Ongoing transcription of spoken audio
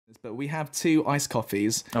But we have two iced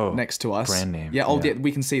coffees next to us. Brand name. Yeah, yeah,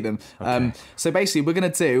 we can see them. Okay. So basically, we're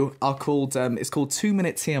going to do it's called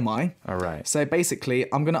 2-minute TMI. All right. So basically,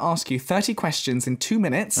 I'm going to ask you 30 questions in 2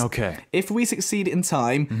 minutes. Okay. If we succeed in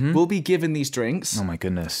time, we'll be given these drinks. Oh my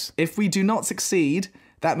goodness. If we do not succeed,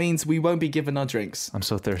 that means we won't be given our drinks. I'm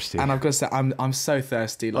so thirsty. And I've got to say, I'm so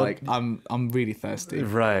thirsty. Like, I'm really thirsty.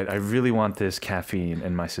 Right. I really want this caffeine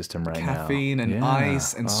in my system right now. Caffeine and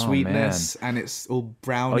ice and sweetness, and it's all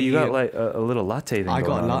brownie. Oh, you got like a little latte thing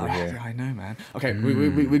going on over here. I know, man. Okay,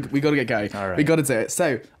 we got to get going. All right. We got to do it.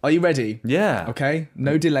 So, are you ready? Yeah. Okay,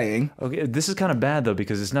 no delaying. Okay, this is kind of bad though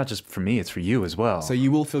because it's not just for me, it's for you as well. So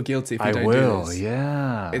you will feel guilty if you don't do this.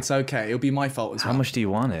 Yeah. It's okay. It'll be my fault as well. How much do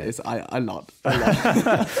you want it? It's a lot.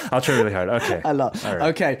 I'll try really hard. Okay. A lot. All right.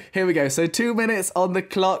 Okay, here we go. So 2 minutes on the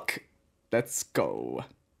clock. Let's go.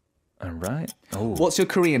 All right. Oh. What's your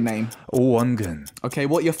Korean name? Wongun. Okay,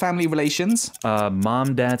 what are your family relations?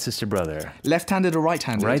 Mom, dad, sister, brother. Left-handed or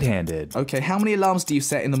right-handed? Right-handed. Okay, how many alarms do you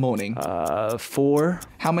set in the morning? 4.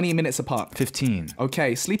 How many minutes apart? 15.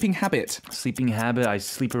 Okay, sleeping habit? Sleeping habit, I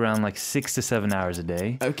sleep around like 6 to 7 hours a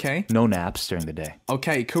day. Okay. No naps during the day.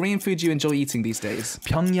 Okay, Korean food you enjoy eating these days?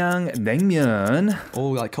 Pyongyang naengmyeon. Oh,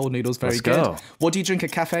 like cold noodles, very Let's good. go. What do you drink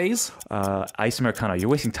at cafes? Ice Americano. You're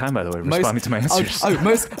wasting time, by the way, responding to my answers.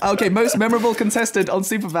 Most memorable contestant on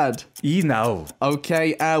Superbad. Now.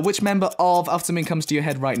 Okay, which member of Afternoon comes to your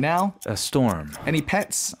head right now? A storm. Any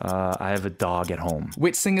pets? I have a dog at home.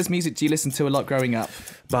 Which singer's music do you listen to a lot growing up?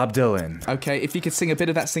 Bob Dylan. Okay, if you could sing a bit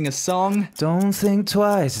of that singer's song. Don't think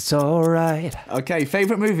twice, it's alright. Okay,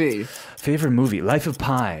 favorite movie? Favorite movie, Life of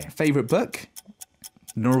Pi. Favorite book?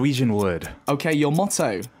 Norwegian Wood. Okay, your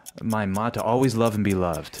motto? My motto, always love and be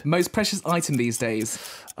loved. Most precious item these days?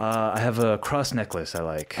 I have a cross necklace I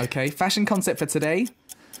like. Okay, fashion concept for today?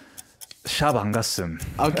 샵 안 갔음.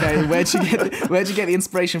 Okay, where'd you get the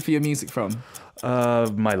inspiration for your music from?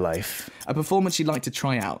 My life. A performance you'd like to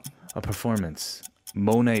try out? A performance.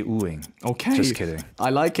 Monet Wooing. Okay. Just kidding.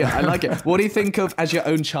 I like it. What do you think of as your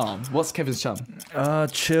own charm? What's Kevin's charm?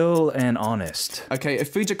 Chill and honest. Okay, a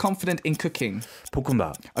food you're confident in cooking?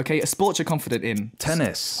 볶음밥. Okay, a sport you're confident in?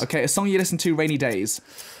 Tennis. Okay, a song you listen to rainy days?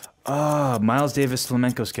 Miles Davis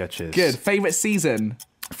flamenco sketches. Good. Favorite season?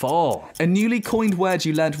 Fall. A newly coined word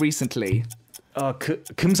you learned recently?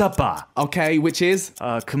 금사빠. Okay, which is?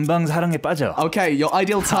 금방 사랑에 빠져. Okay, your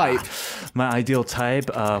ideal type? My ideal type,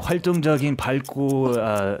 활동적인,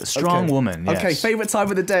 밝고, strong woman. Yes. Okay, favorite time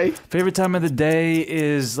of the day? Favorite time of the day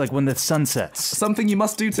is like when the sun sets. Something you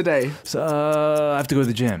must do today? So, I have to go to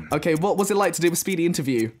the gym. Okay, what was it like to do a speedy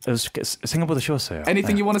interview? 생각보다 쉬웠어요.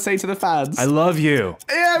 Anything you want to say to the fans? I love you.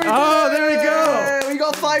 Yeah, we did it! There we go. We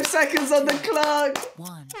got 5 seconds on the clock.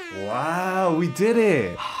 Wow, we did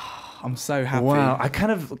it. I'm so happy. Wow, I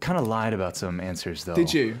kind of lied about some answers though.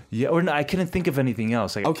 Did you? Yeah, or no, I couldn't think of anything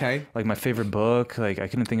else. Like, okay. Like my favorite book, like I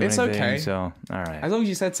couldn't think of anything. It's okay. So, all right. As long as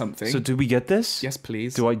you said something. So, do we get this? Yes,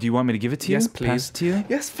 please. Do you want me to give it to you? Yes, please. Pass it to you?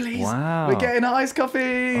 Yes, please. Wow. We're getting our iced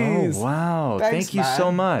coffees. Oh, wow. Thanks, Thank you man.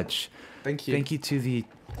 so much. Thank you. Thank you to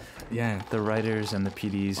the writers and the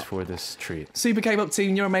PDs for this treat. Super K-pop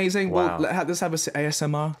team, you're amazing. Wow. Well, let's have a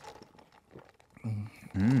ASMR.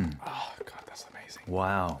 Oh, God, that's amazing.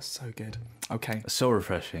 Wow. So good. Okay. So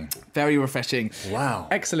refreshing. Very refreshing. Wow.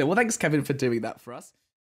 Excellent. Well, thanks, Kevin, for doing that for us.